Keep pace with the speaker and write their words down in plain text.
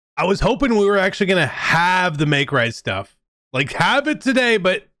I was hoping we were actually going to have the Makerights stuff. Like, have it today,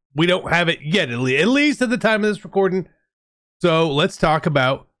 but we don't have it yet, at least at the time of this recording. So let's talk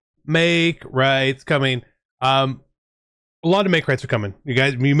about Makerights coming. A lot of Makerights are coming.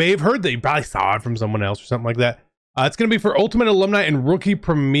 You may have heard that. You probably saw it from someone else or something like that. It's going to be for Ultimate Alumni and Rookie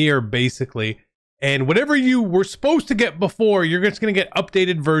Premier, basically. And whatever you were supposed to get before, you're just going to get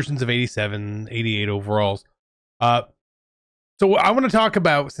updated versions of 87, 88 overalls. So I want to talk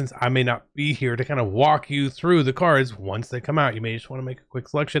about, since I may not be here to kind of walk you through the cards once they come out, you may just want to make a quick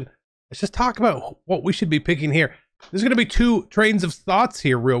selection. Let's just talk about what we should be picking here. There's going to be two trains of thoughts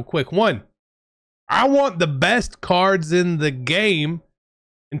here real quick. One, I want the best cards in the game.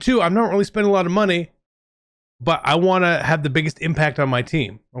 And two, I'm not really spending a lot of money, but I want to have the biggest impact on my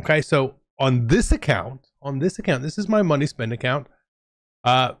team. Okay, so on this account, this is my money spend account.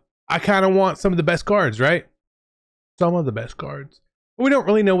 I kind of want some of the best cards, right? Some of the best cards. But we don't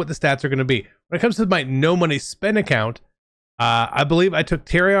really know what the stats are going to be. When it comes to my no money spend account, I believe I took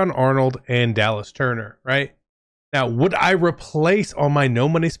Terrion Arnold and Dallas Turner, right? Now, would I replace on my no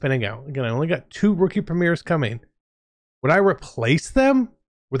money spending account? Again, I only got 2 rookie premieres coming. Would I replace them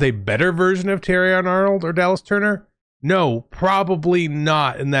with a better version of Terrion Arnold or Dallas Turner? No, probably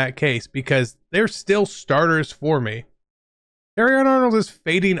not in that case, because they're still starters for me. Terrion Arnold is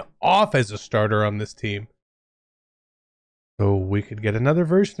fading off as a starter on this team. So we could get another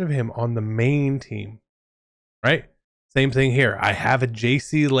version of him on the main team, right? Same thing here. I have a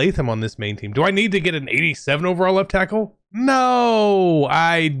JC Latham on this main team. Do I need to get an 87 overall left tackle? No,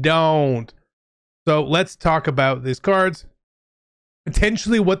 I don't. So let's talk about these cards,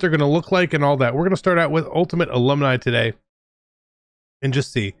 potentially what they're going to look like and all that. We're going to start out with Ultimate Alumni today and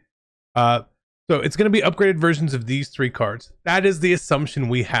just see. So it's going to be upgraded versions of these 3 cards. That is the assumption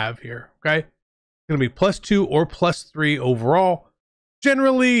we have here, okay? Going to be +2 or +3 overall.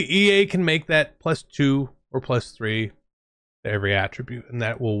 Generally, EA can make that +2 or +3 to every attribute, and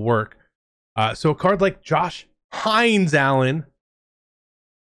that will work. So a card like Josh Hines Allen,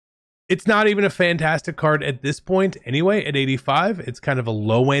 it's not even a fantastic card at this point anyway. At 85, it's kind of a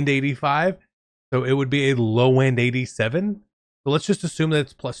low-end 85, so it would be a low-end 87. So let's just assume that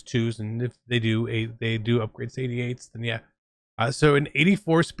it's +2s, and if they do upgrades to 88s, then yeah. So an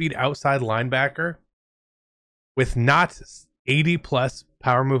 84 speed outside linebacker with not 80 plus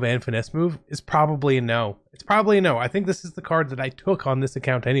power move and finesse move is probably a no. It's probably a no. I think this is the card that I took on this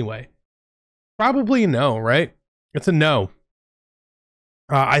account anyway. Probably a no, right? It's a no.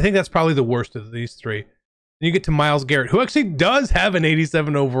 I think that's probably the worst of these 3. Then you get to Myles Garrett, who actually does have an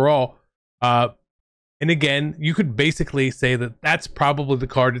 87 overall. And again, you could basically say that that's probably the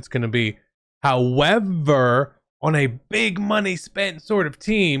card it's going to be. However, on a big money spent sort of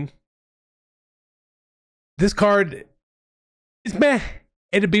team, this card is meh.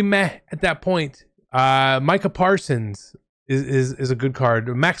 It'd be meh at that point. Micah Parsons is a good card.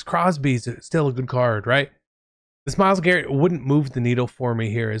 Max Crosby is still a good card, right? This Myles Garrett wouldn't move the needle for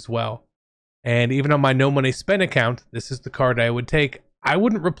me here as well. And even on my no money spent account, this is the card I would take. I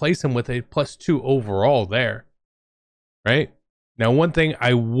wouldn't replace him with a +2 overall there, right? Now, one thing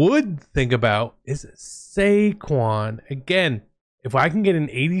I would think about is Saquon. Again, if I can get an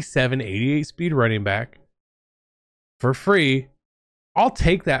 87, 88 speed running back for free, I'll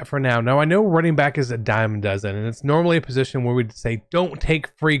take that for now. Now, I know running back is a dime a dozen, and it's normally a position where we'd say don't take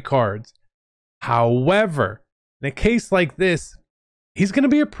free cards. However, in a case like this, he's going to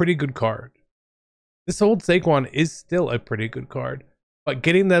be a pretty good card. This old Saquon is still a pretty good card, but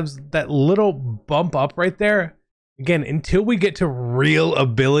getting that little bump up right there, again, until we get to real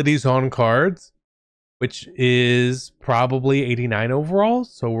abilities on cards, which is probably 89 overall,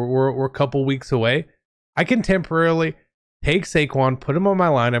 so we're a couple weeks away, I can temporarily take Saquon, put him on my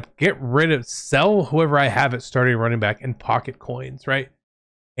lineup, get rid of, sell whoever I have at starting running back, and pocket coins, right?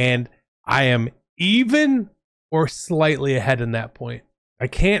 And I am even or slightly ahead in that point. I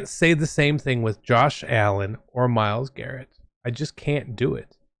can't say the same thing with Josh Allen or Myles Garrett. I just can't do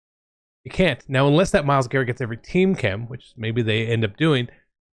it. You can't. Now, unless that Myles Garrett gets every team chem, which maybe they end up doing,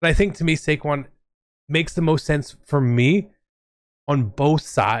 but I think to me, Saquon makes the most sense for me on both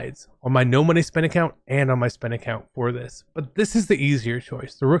sides, on my no money spend account and on my spend account for this. But this is the easier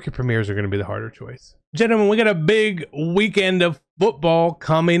choice. The rookie premieres are going to be the harder choice. Gentlemen, we got a big weekend of football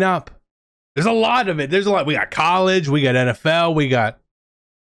coming up. There's a lot of it. There's a lot. We got college, we got NFL, we got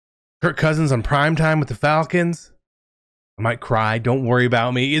Kirk Cousins on primetime with the Falcons. I might cry. Don't worry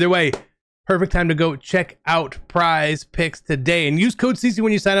about me. Either way, perfect time to go check out Prize Picks today and use code CC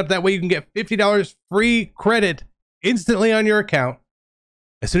when you sign up. That way you can get $50 free credit instantly on your account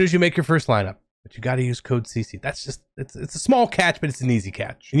as soon as you make your first lineup. but you got to use code CC. That's just, it's a small catch, but it's an easy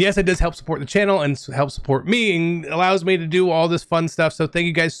catch. And yes, it does help support the channel and help support me and allows me to do all this fun stuff. So thank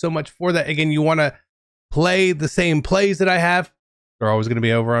you guys so much for that. Again, you want to play the same plays that I have, they're always going to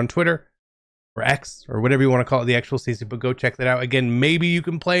be over on Twitter or X or whatever you want to call it, the actual CC, but go check that out. Again, maybe you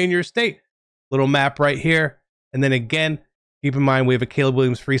can play in your state. Little map right here. And then again, keep in mind, we have a Caleb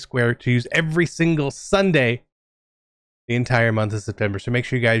Williams free square to use every single Sunday the entire month of September. So make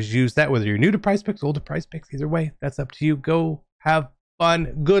sure you guys use that, whether you're new to Prize Picks, old to Prize Picks, either way, that's up to you. Go have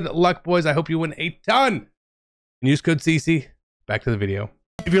fun. Good luck, boys. I hope you win a ton. And use code CC. Back to the video.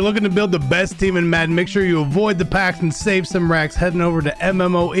 If you're looking to build the best team in Madden, make sure you avoid the packs and save some racks. Heading over to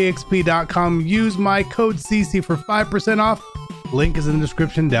MMOEXP.com. Use my code CC for 5% off. Link is in the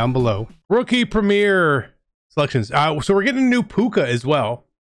description down below. Rookie Premier selections. So we're getting a new Puka as well.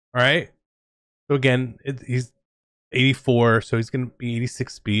 All right. So again, he's 84, so he's going to be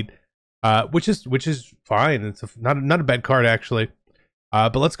 86 speed, which is fine. It's not a bad card actually.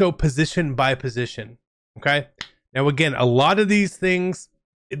 But let's go position by position. Okay. Now again, a lot of these things,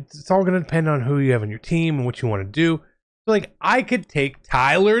 it's all going to depend on who you have on your team and what you want to do. So like I could take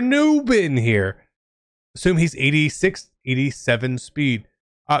Tyler Nubin here. Assume he's 86, 87 speed.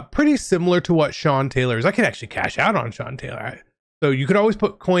 Pretty similar to what Sean Taylor is. I could actually cash out on Sean Taylor. So you could always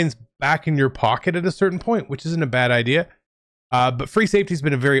put coins back in your pocket at a certain point, which isn't a bad idea. But free safety has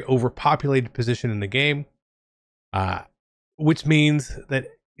been a very overpopulated position in the game, which means that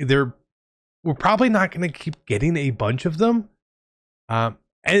we're probably not going to keep getting a bunch of them.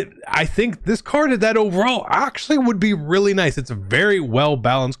 And I think this card at that overall actually would be really nice. It's a very well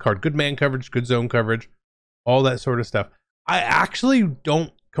balanced card. Good man coverage, good zone coverage, all that sort of stuff. I actually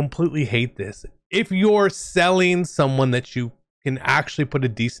don't completely hate this. If you're selling someone that you can actually put a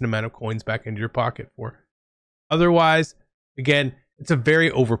decent amount of coins back into your pocket for. Otherwise, again, it's a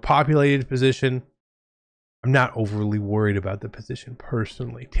very overpopulated position. I'm not overly worried about the position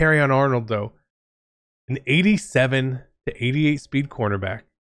personally. Terrion Arnold, though, an 87 to 88 speed cornerback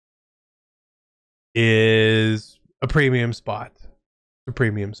is a premium spot. A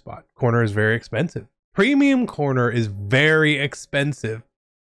premium spot. Corner is very expensive. Premium corner is very expensive.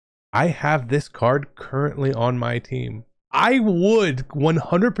 I have this card currently on my team. I would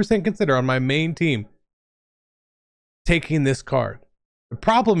 100% consider on my main team taking this card. The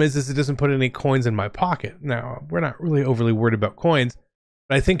problem is it doesn't put any coins in my pocket. Now, we're not really overly worried about coins,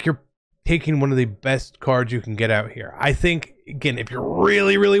 but I think you're taking one of the best cards you can get out here. I think, again, if you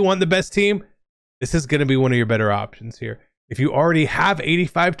really, really want the best team, this is going to be one of your better options here. If you already have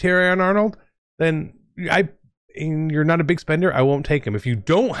 85 Terrion Arnold, then and you're not a big spender, I won't take him. If you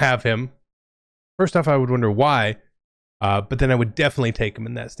don't have him, first off, I would wonder why, but then I would definitely take him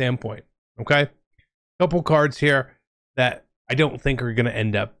in that standpoint. Okay, couple cards here that I don't think are going to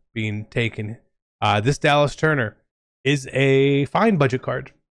end up being taken. This Dallas Turner is a fine budget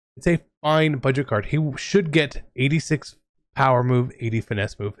card. It's a fine budget card. He should get 86 power move, 80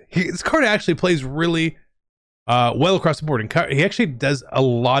 finesse move. This card actually plays really well across the board, and he actually does a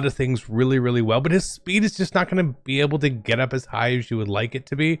lot of things really, really well, but his speed is just not going to be able to get up as high as you would like it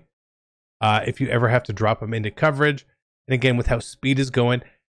to be if you ever have to drop him into coverage. And again, with how speed is going,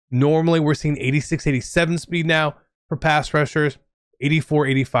 normally we're seeing 86, 87 speed now for pass rushers. 84,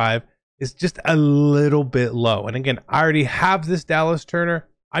 85 is just a little bit low. And again, I already have this Dallas Turner.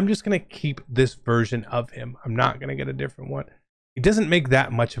 I'm just going to keep this version of him. I'm not going to get a different one. It doesn't make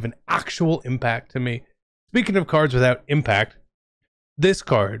that much of an actual impact to me. Speaking of cards without impact, this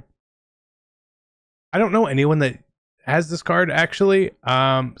card, I don't know anyone that has this card actually.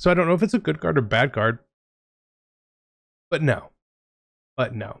 So I don't know if it's a good card or bad card. But no,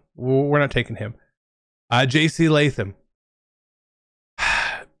 we're not taking him. JC Latham.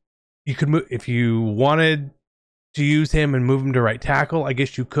 You could move if you wanted to use him and move him to right tackle. I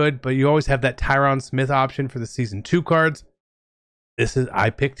guess you could, but you always have that Tyron Smith option for the season 2 cards. I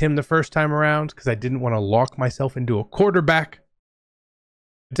picked him the first time around because I didn't want to lock myself into a quarterback.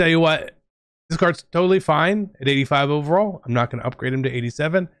 I tell you what, this card's totally fine at 85 overall. I'm not going to upgrade him to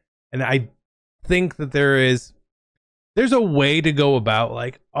 87. And I think that there's a way to go about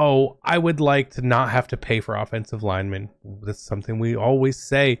like, oh, I would like to not have to pay for offensive linemen. That's something we always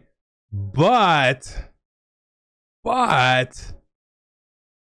say. But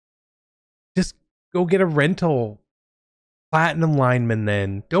just go get a rental platinum lineman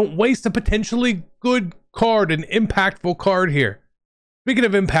then. Don't waste a potentially good card, an impactful card here. Speaking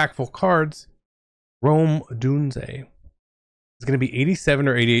of impactful cards, Rome Dunze is going to be 87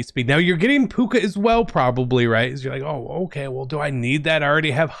 or 88 speed. Now you're getting Puka as well, probably, right? So you're like, oh, okay, well, do I need that? I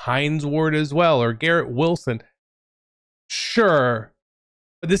already have Hines Ward as well, or Garrett Wilson. Sure.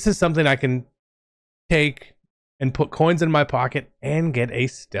 But this is something I can take and put coins in my pocket and get a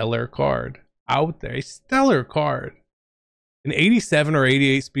stellar card out there. A stellar card. An 87 or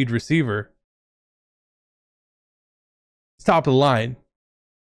 88 speed receiver. It's top of the line.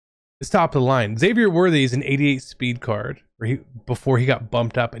 It's top of the line. Xavier Worthy is an 88 speed card before he got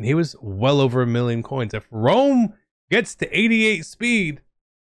bumped up, and he was well over 1 million coins. If Rome gets to 88 speed,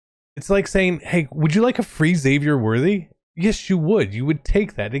 it's like saying, hey, would you like a free Xavier Worthy? Yes, you would. You would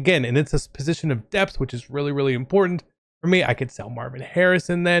take that. Again, and it's a position of depth, which is really, really important. For me, I could sell Marvin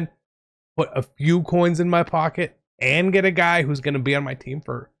Harrison then, put a few coins in my pocket, and get a guy who's going to be on my team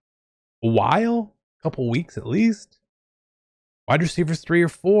for a while, a couple weeks at least. Wide receivers 3 or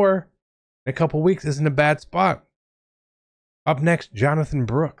 4 in a couple weeks isn't a bad spot. Up next, Jonathan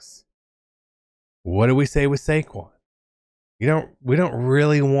Brooks. What do we say with Saquon? We don't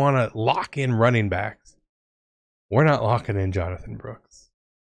really want to lock in running backs. We're not locking in Jonathan Brooks.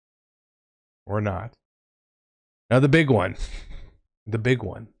 We're not. Now the big one. The big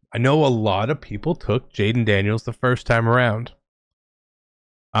one. I know a lot of people took Jaden Daniels the first time around.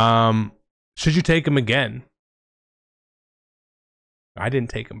 Should you take him again? I didn't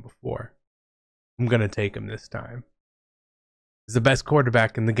take him before. I'm going to take him this time. He's the best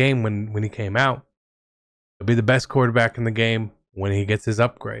quarterback in the game when he came out. He'll be the best quarterback in the game when he gets his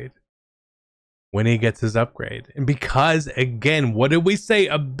upgrade. When he gets his upgrade. And because, again, what did we say?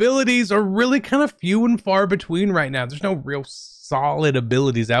 Abilities are really kind of few and far between right now. There's no real solid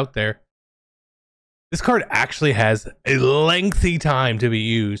abilities out there. This card actually has a lengthy time to be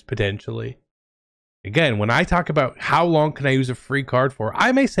used, potentially. Again, when I talk about how long can I use a free card for,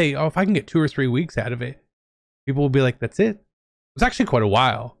 I may say, oh, if I can get 2 or 3 weeks out of it, people will be like, that's it. It's actually quite a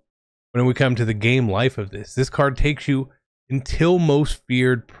while when we come to the game life of this. This card takes you until most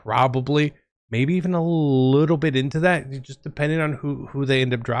feared, probably, maybe even a little bit into that, just depending on who they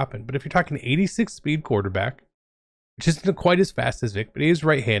end up dropping. But if you're talking 86 speed quarterback, which isn't quite as fast as Vic, but he is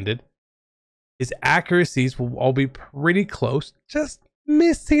right-handed, his accuracies will all be pretty close, just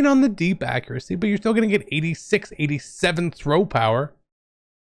missing on the deep accuracy, but you're still going to get 86, 87 throw power.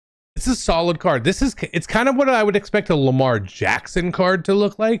 It's a solid card. It's kind of what I would expect a Lamar Jackson card to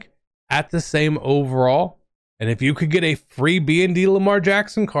look like at the same overall. And if you could get a free B&D Lamar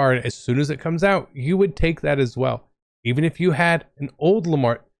Jackson card as soon as it comes out, you would take that as well. Even if you had an old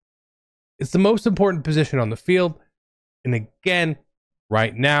Lamar, it's the most important position on the field. And again,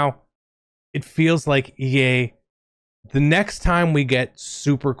 right now, it feels like EA, the next time we get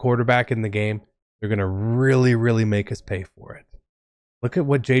super quarterback in the game, they're going to really, really make us pay for it. Look at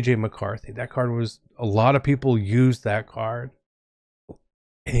what JJ McCarthy, that card was, a lot of people used that card.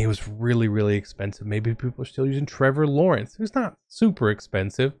 And he was really, really expensive. Maybe people are still using Trevor Lawrence, who's not super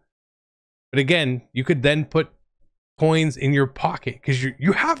expensive. But again, you could then put coins in your pocket because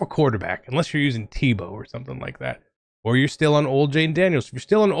you have a quarterback, unless you're using Tebow or something like that. Or you're still on old Jaden Daniels. If you're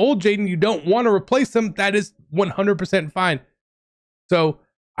still on old Jaden, you don't want to replace him. That is 100% fine. So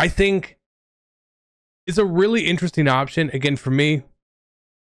I think it's a really interesting option. Again, for me,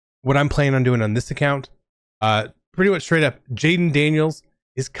 what I'm planning on doing on this account, pretty much straight up, Jaden Daniels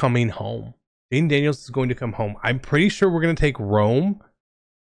is coming home. Jaden Daniels is going to come home. I'm pretty sure we're going to take Rome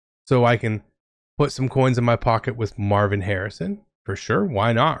so I can put some coins in my pocket with Marvin Harrison. For sure.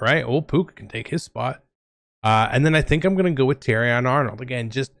 Why not, right? Old Puka can take his spot. And then I think I'm going to go with Terrion Arnold. Again,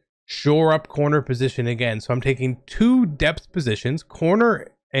 just shore up corner position again. So I'm taking 2 depth positions, corner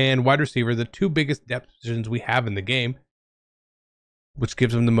and wide receiver, the 2 biggest depth positions we have in the game, which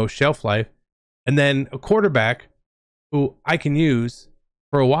gives them the most shelf life. And then a quarterback who I can use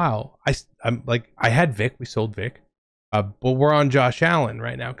for a while. I'm like, I had Vic, we sold Vic, but we're on Josh Allen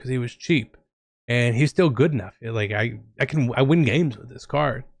right now because he was cheap and he's still good enough. Like I win games with this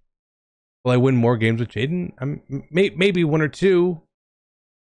card. Will I win more games with Jaden? Maybe 1 or 2,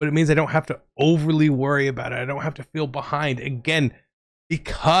 but it means I don't have to overly worry about it. I don't have to feel behind again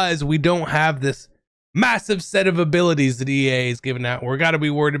because we don't have this massive set of abilities that EA is giving out. We're got to be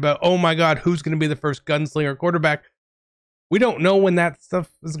worried about, oh my God, who's going to be the first gunslinger quarterback? We don't know when that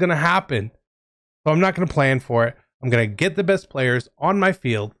stuff is going to happen. So I'm not going to plan for it. I'm going to get the best players on my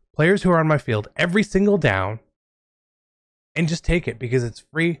field, players who are on my field every single down, and just take it because it's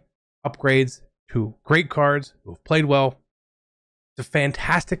free upgrades to great cards who have played well. It's a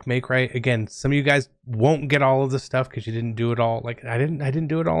fantastic make right. Again, some of you guys won't get all of this stuff because you didn't do it all. Like I didn't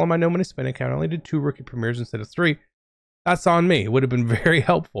do it all on my no money spin account. I only did 2 rookie premieres instead of 3. That's on me. It would have been very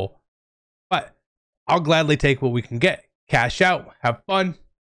helpful. But I'll gladly take what we can get. Cash out, have fun.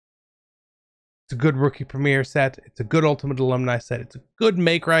 It's a good rookie premiere set. It's a good ultimate alumni set. It's a good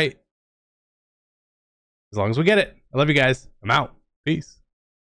make right. As long as we get it. I love you guys. I'm out. Peace.